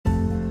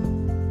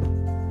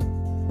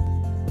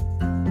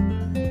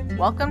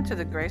Welcome to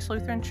the Grace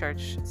Lutheran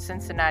Church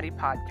Cincinnati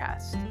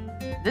podcast.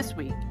 This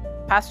week,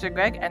 Pastor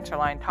Greg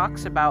Enterline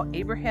talks about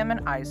Abraham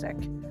and Isaac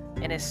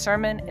in his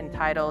sermon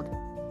entitled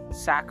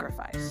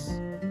Sacrifice.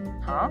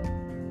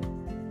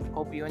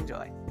 Hope you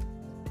enjoy.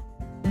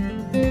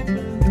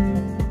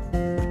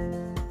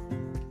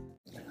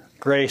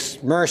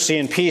 Grace, mercy,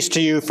 and peace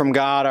to you from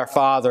God our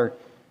Father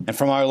and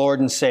from our Lord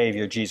and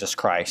Savior, Jesus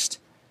Christ.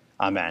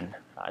 Amen.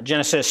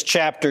 Genesis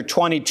chapter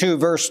 22,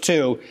 verse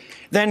 2.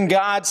 Then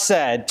God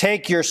said,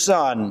 "Take your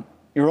son,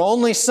 your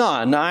only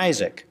son,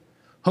 Isaac,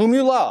 whom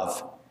you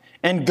love,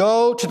 and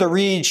go to the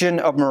region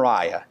of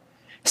Moriah.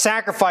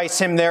 Sacrifice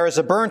him there as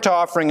a burnt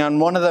offering on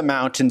one of the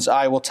mountains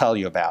I will tell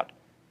you about."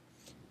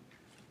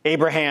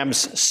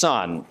 Abraham's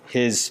son,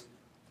 his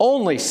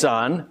only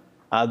son,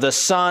 the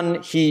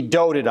son he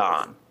doted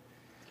on.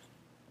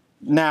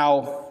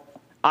 Now,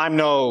 I'm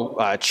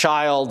no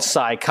child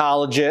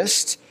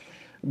psychologist,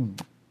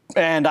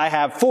 and I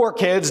have 4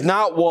 kids,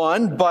 not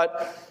one,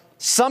 but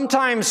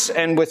sometimes,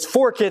 and with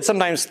 4 kids,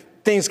 sometimes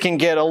things can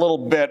get a little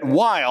bit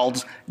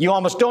wild. You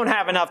almost don't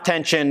have enough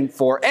attention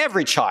for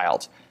every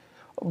child.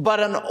 But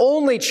an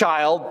only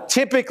child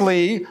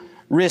typically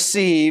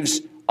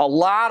receives a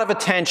lot of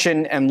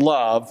attention and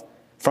love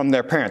from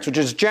their parents, which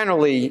is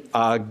generally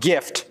a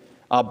gift,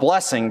 a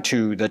blessing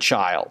to the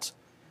child.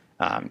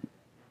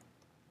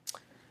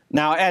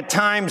 Now, at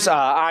times,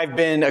 I've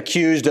been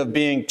accused of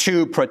being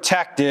too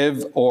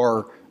protective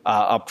or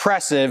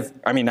oppressive.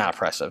 I mean, not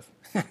oppressive.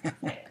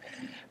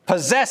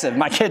 Possessive.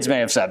 My kids may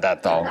have said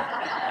that, though.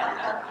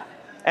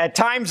 At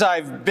times,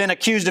 I've been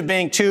accused of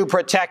being too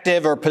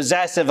protective or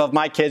possessive of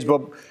my kids,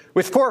 but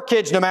with 4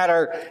 kids, no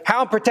matter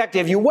how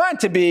protective you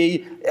want to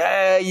be,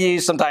 you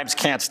sometimes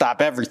can't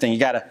stop everything. You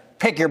got to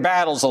pick your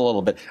battles a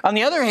little bit. On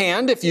the other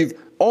hand, if you've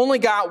only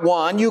got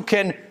one, you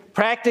can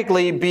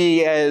practically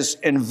be as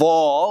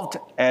involved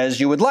as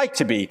you would like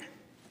to be.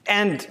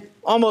 And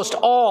almost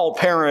all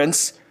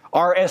parents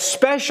are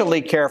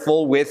especially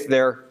careful with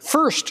their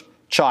first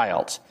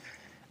child,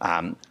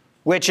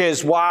 which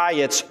is why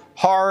it's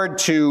hard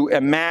to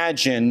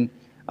imagine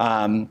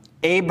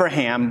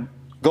Abraham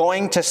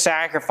going to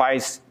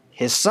sacrifice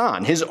his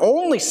son, his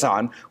only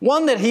son,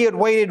 one that he had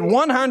waited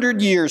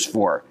 100 years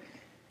for.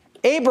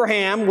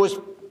 Abraham was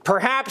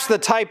perhaps the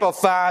type of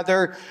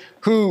father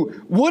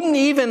who wouldn't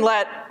even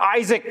let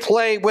Isaac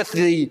play with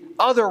the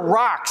other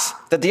rocks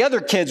that the other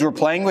kids were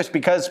playing with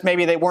because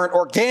maybe they weren't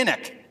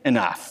organic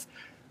enough.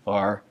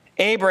 Or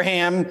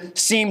Abraham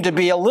seemed to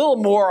be a little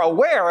more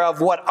aware of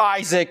what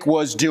Isaac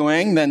was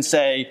doing than,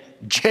 say,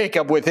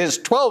 Jacob with his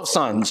 12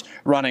 sons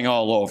running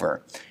all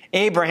over.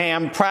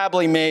 Abraham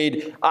probably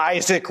made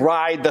Isaac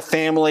ride the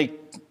family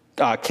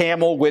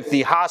camel with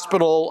the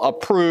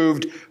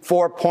hospital-approved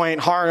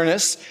 4-point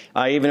harness,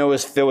 even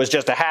if it was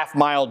just a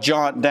half-mile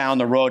jaunt down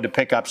the road to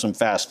pick up some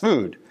fast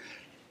food.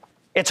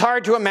 It's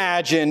hard to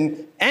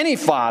imagine any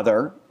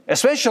father,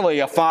 especially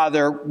a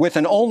father with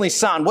an only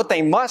son, what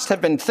they must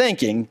have been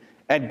thinking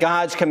at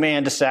God's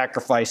command to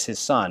sacrifice his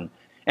son.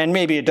 And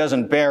maybe it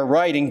doesn't bear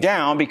writing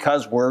down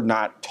because we're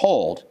not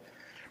told.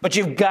 But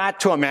you've got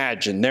to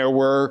imagine there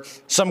were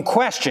some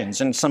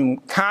questions and some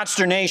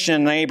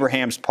consternation on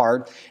Abraham's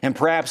part, and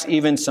perhaps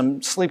even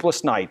some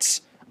sleepless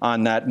nights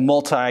on that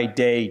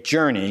multi-day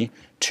journey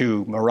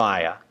to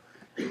Moriah.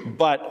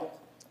 But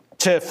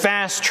to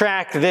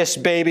fast-track this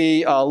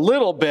baby a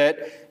little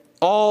bit,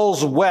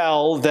 all's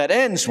well that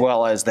ends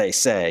well, as they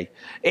say.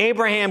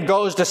 Abraham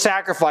goes to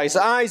sacrifice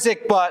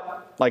Isaac,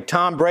 but like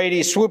Tom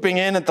Brady swooping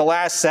in at the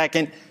last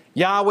second,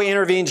 Yahweh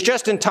intervenes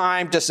just in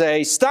time to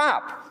say,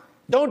 "Stop.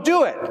 Don't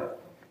do it."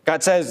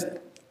 God says,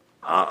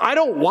 "I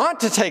don't want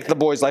to take the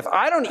boy's life.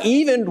 I don't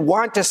even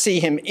want to see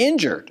him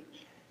injured.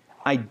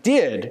 I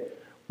did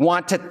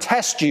want to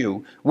test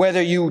you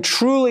whether you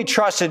truly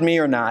trusted me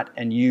or not,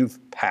 and you've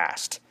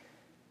passed.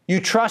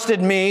 You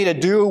trusted me to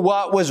do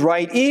what was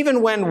right,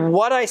 even when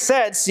what I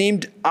said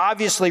seemed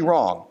obviously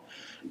wrong.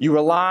 You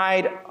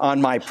relied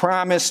on my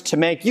promise to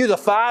make you the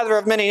father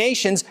of many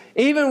nations,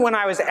 even when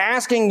I was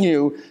asking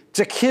you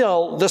to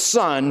kill the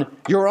son,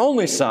 your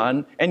only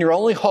son, and your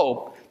only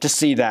hope to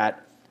see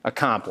that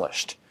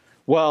accomplished."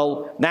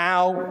 Well,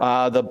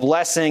 now the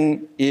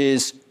blessing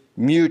is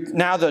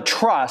now the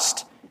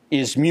trust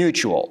is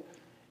mutual.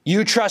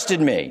 You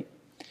trusted me,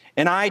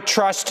 and I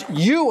trust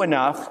you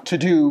enough to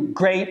do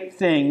great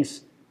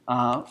things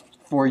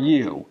for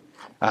you.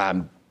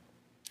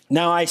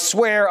 Now I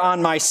swear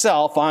on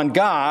myself, on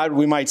God,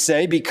 we might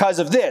say, because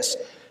of this,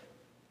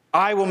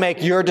 I will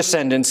make your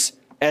descendants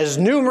as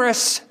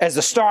numerous as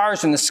the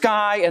stars in the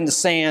sky and the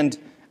sand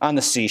on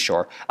the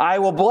seashore. I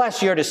will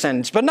bless your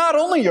descendants, but not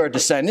only your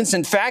descendants.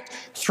 In fact,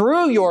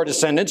 through your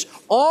descendants,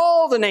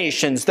 all the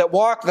nations that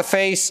walk the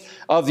face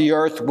of the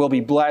earth will be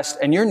blessed,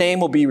 and your name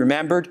will be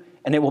remembered,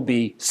 and it will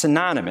be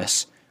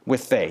synonymous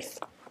with faith.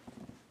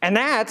 And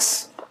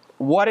that's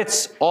what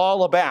it's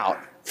all about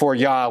for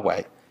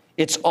Yahweh.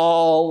 It's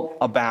all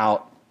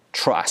about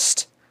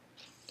trust.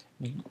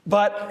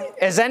 But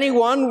as any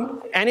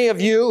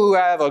of you who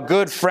have a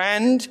good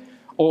friend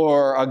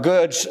or a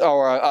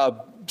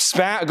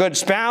a good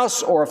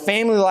spouse or a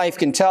family life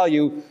can tell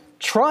you,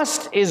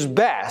 trust is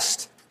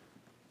best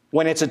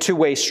when it's a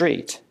two-way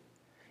street.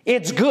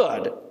 It's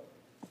good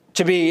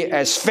to be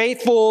as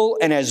faithful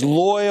and as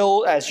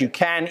loyal as you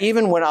can,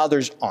 even when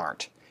others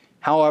aren't.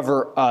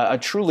 However, a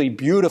truly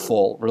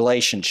beautiful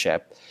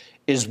relationship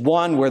is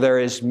one where there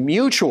is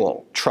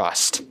mutual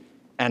trust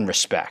and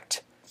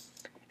respect.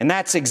 And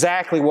that's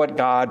exactly what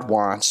God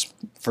wants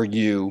for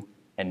you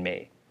and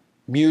me.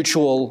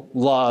 Mutual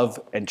love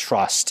and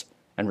trust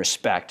and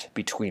respect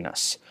between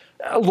us.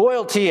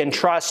 Loyalty and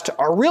trust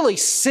are really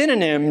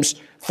synonyms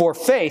for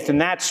faith, and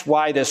that's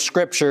why the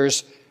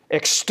scriptures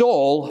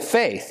extol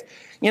faith.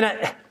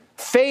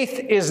 Faith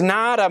is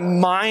not a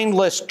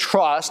mindless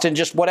trust in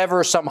just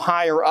whatever some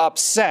higher up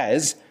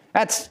says.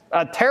 That's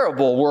a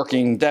terrible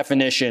working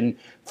definition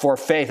for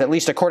faith, at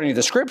least according to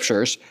the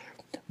scriptures.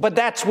 But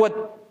that's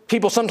what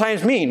people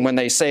sometimes mean when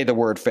they say the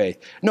word faith.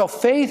 No,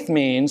 faith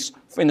means,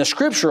 in the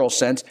scriptural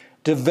sense,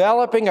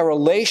 developing a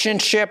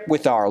relationship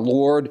with our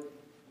Lord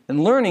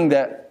and learning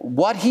that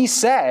what he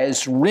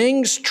says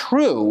rings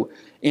true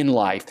in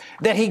life,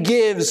 that he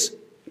gives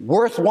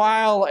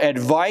worthwhile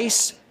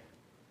advice,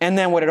 and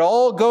then when it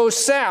all goes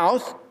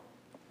south,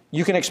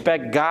 you can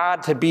expect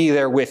God to be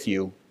there with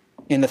you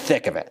in the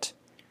thick of it.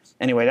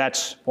 Anyway,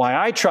 that's why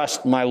I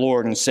trust my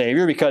Lord and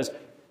Savior, because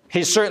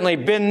he's certainly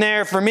been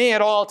there for me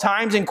at all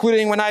times,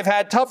 including when I've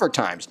had tougher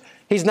times.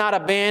 He's not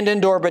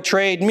abandoned or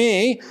betrayed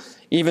me,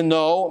 even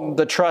though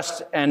the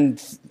trust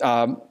has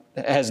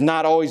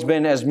not always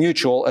been as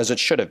mutual as it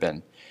should have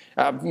been.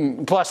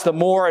 Plus, the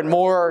more and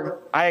more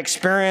I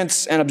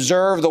experience and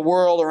observe the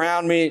world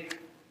around me,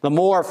 the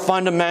more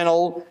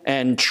fundamental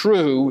and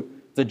true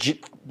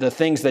the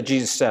things that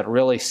Jesus said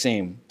really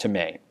seem to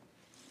me.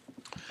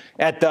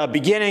 At the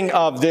beginning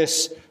of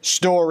this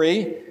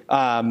story,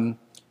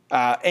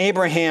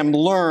 Abraham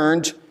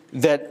learned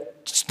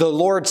that the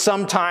Lord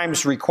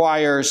sometimes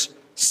requires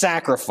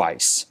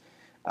sacrifice.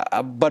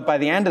 But by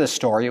the end of the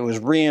story, it was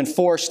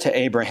reinforced to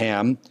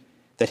Abraham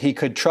that he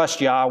could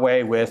trust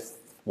Yahweh with,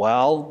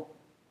 well,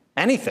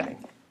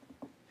 anything.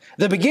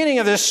 The beginning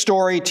of this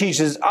story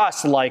teaches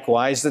us,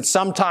 likewise, that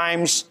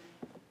sometimes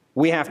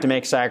we have to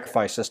make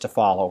sacrifices to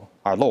follow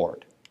our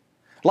Lord.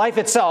 Life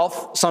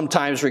itself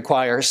sometimes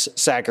requires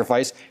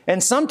sacrifice,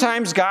 and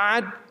sometimes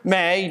God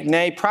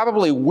may,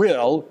 probably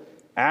will,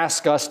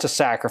 ask us to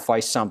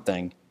sacrifice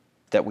something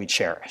that we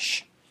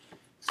cherish.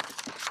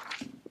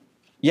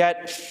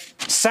 Yet,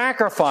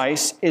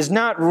 sacrifice is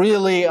not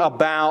really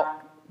about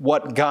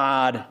what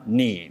God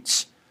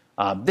needs.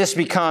 This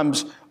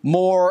becomes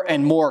more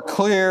and more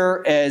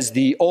clear as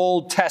the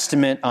Old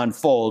Testament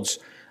unfolds.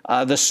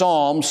 The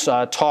Psalms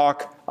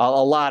talk a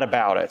lot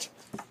about it.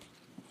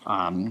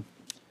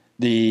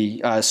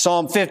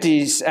 Psalm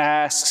 50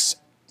 asks,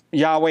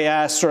 Yahweh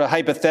asks sort of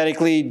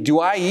hypothetically, do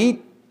I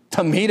eat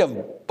the meat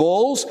of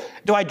bulls?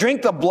 Do I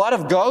drink the blood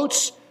of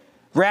goats?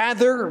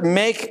 Rather,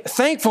 make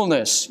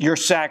thankfulness your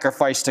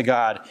sacrifice to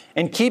God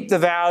and keep the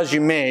vows you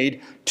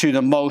made to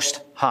the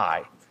Most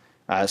High.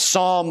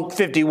 Psalm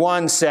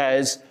 51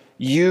 says,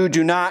 you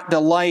do not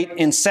delight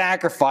in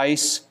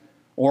sacrifice,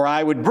 or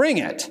I would bring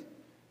it.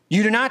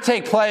 You do not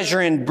take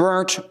pleasure in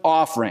burnt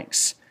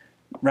offerings.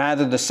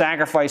 Rather, the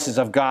sacrifices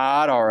of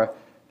God are a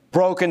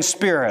broken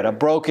spirit, a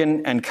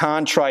broken and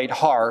contrite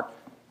heart.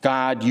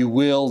 God, you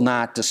will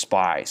not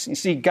despise. You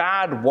see,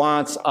 God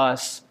wants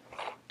us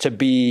to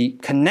be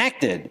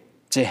connected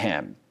to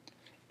him.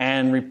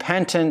 And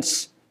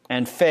repentance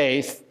and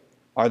faith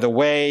are the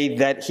way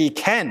that he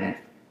can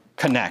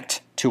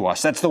connect to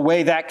us. That's the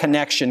way that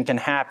connection can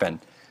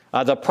happen.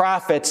 The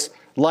prophets,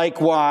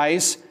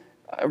 likewise,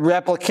 are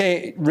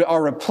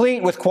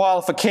replete with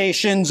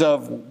qualifications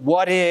of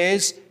what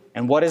is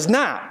and what is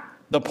not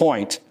the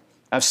point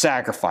of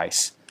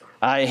sacrifice.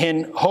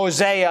 In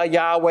Hosea,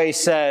 Yahweh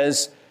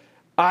says,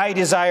 I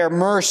desire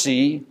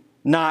mercy,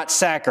 not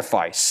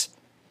sacrifice.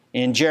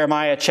 In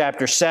Jeremiah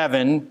chapter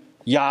 7,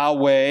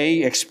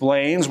 Yahweh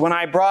explains, when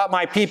I brought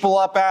my people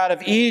up out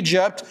of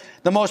Egypt,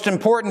 the most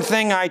important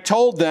thing I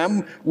told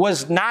them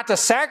was not to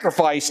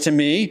sacrifice to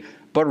me,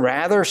 but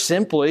rather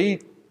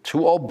simply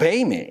to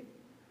obey me.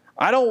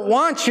 I don't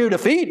want you to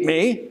feed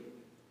me.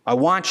 I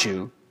want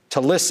you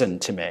to listen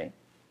to me.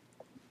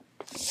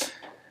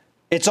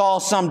 It's all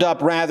summed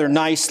up rather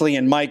nicely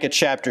in Micah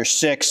chapter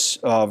 6,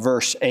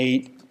 verse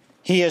 8.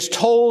 He has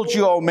told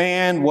you, O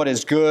man, what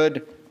is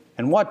good,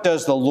 and what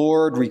does the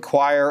Lord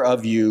require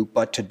of you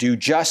but to do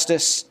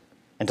justice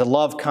and to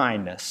love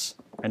kindness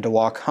and to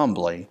walk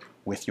humbly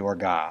with your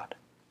God.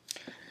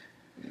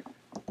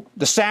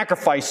 The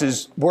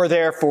sacrifices were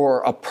there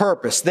for a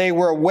purpose. They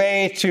were a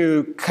way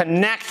to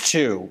connect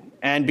to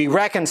and be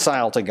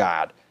reconciled to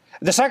God.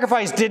 The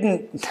sacrifice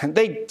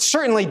they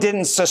certainly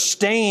didn't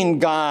sustain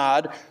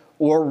God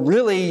or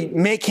really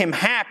make him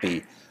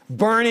happy.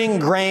 Burning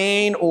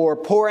grain or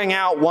pouring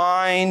out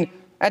wine,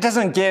 that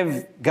doesn't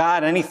give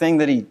God anything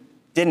that he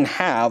didn't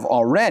have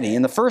already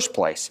in the first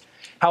place.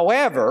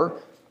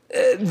 However,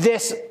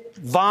 this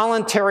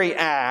voluntary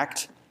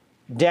act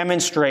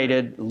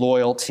demonstrated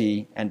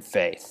loyalty and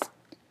faith.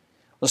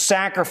 The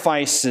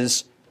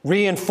sacrifices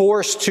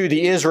reinforced to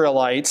the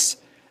Israelites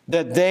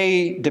that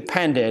they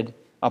depended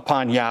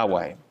upon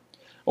Yahweh.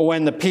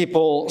 When the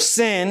people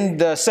sinned,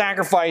 the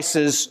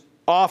sacrifices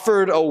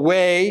offered a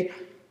way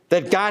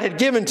that God had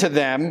given to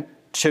them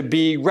to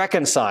be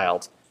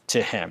reconciled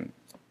to Him.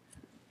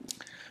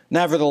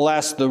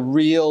 Nevertheless, the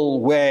real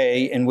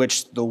way in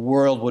which the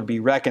world would be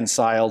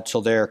reconciled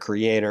to their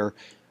Creator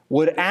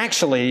would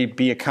actually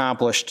be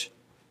accomplished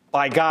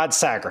by God's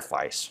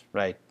sacrifice,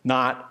 right?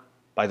 Not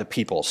by the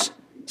people's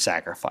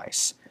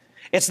sacrifice.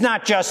 It's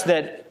not just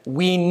that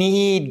we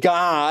need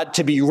God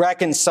to be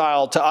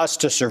reconciled to us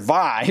to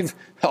survive,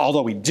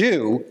 although we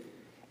do.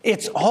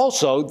 It's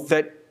also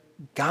that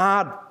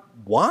God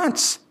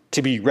wants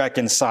to be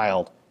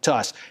reconciled to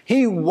us.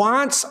 He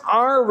wants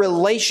our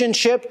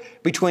relationship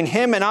between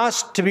Him and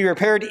us to be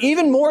repaired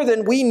even more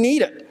than we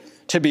need it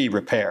to be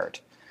repaired.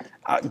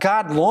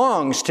 God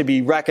longs to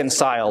be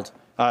reconciled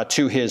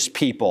to His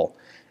people.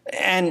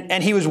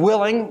 And He was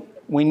willing,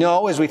 we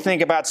know, as we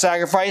think about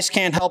sacrifice,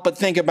 can't help but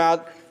think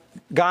about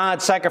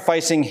God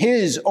sacrificing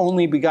His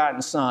only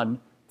begotten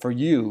Son for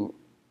you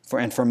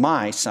and for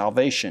my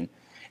salvation.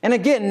 And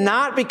again,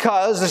 not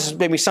because, this is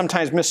maybe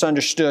sometimes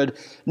misunderstood,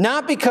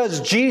 not because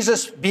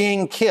Jesus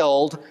being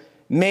killed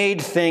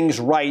made things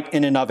right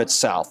in and of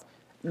itself.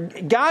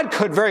 God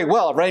could very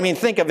well, right? I mean,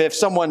 think of if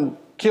someone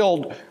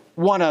killed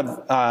one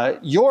of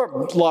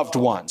your loved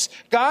ones.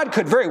 God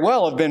could very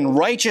well have been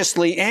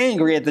righteously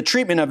angry at the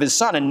treatment of His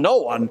Son, and no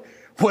one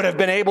would have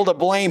been able to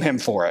blame Him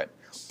for it.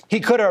 He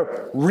could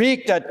have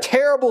wreaked a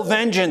terrible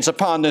vengeance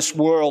upon this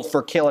world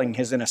for killing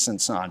His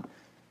innocent Son.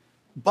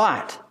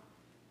 But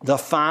the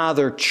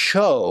Father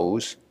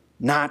chose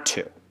not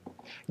to.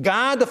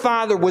 God the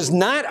Father was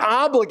not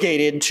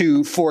obligated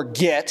to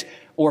forget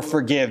or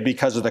forgive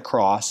because of the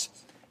cross.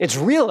 It's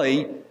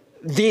really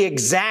the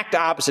exact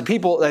opposite.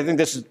 People, I think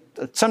this is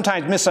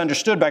sometimes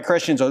misunderstood by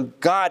Christians.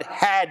 God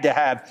had to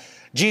have,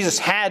 Jesus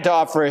had to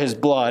offer His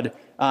blood.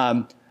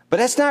 But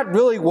that's not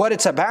really what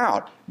it's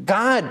about.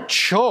 God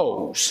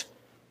chose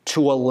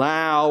to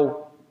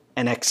allow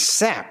and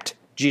accept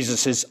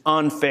Jesus'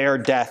 unfair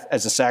death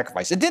as a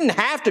sacrifice. It didn't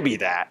have to be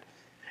that.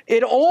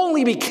 It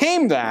only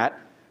became that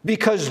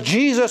because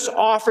Jesus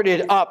offered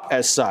it up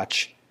as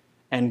such,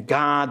 and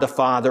God the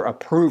Father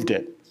approved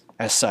it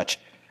as such.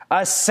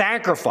 A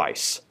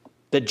sacrifice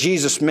that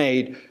Jesus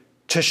made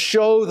to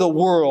show the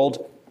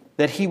world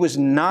that He was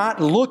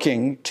not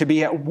looking to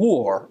be at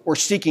war or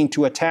seeking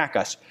to attack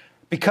us.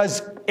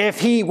 Because if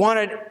He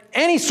wanted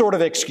any sort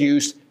of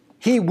excuse,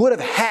 He would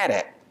have had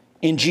it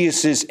in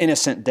Jesus'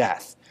 innocent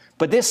death.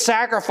 But this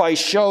sacrifice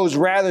shows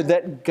rather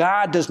that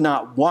God does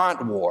not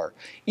want war,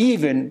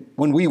 even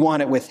when we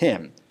want it with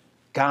Him.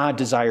 God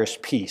desires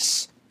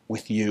peace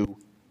with you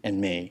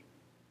and me.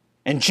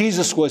 And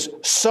Jesus was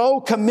so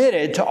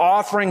committed to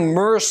offering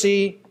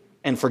mercy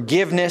and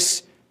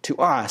forgiveness to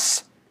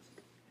us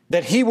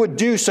that He would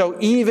do so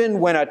even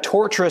when a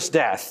torturous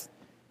death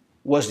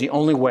was the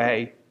only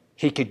way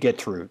He could get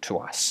through to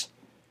us.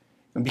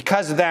 And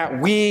because of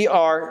that, we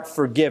are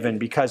forgiven,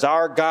 because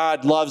our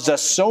God loves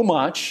us so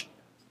much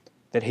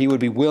that He would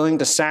be willing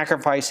to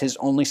sacrifice His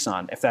only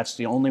Son if that's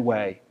the only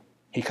way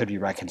He could be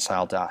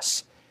reconciled to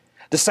us.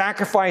 The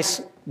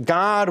sacrifice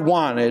God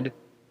wanted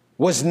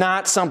was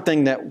not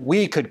something that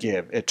we could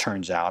give, it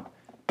turns out,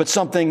 but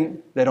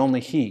something that only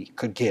He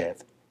could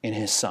give in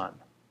His Son.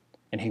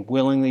 And He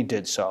willingly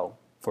did so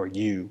for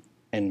you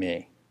and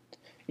me.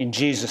 In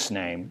Jesus'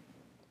 name,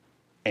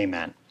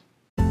 amen.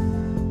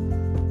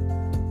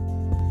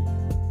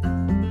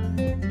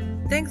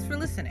 Thanks for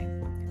listening.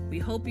 We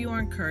hope you are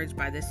encouraged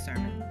by this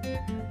sermon.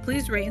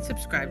 Please rate and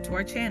subscribe to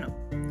our channel.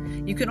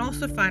 You can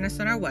also find us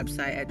on our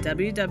website at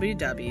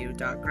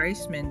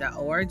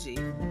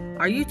www.gracemin.org,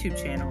 our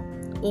YouTube channel,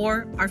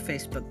 or our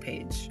Facebook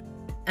page.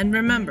 And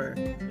remember,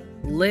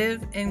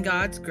 live in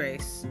God's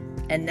grace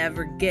and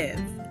never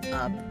give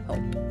up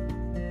hope.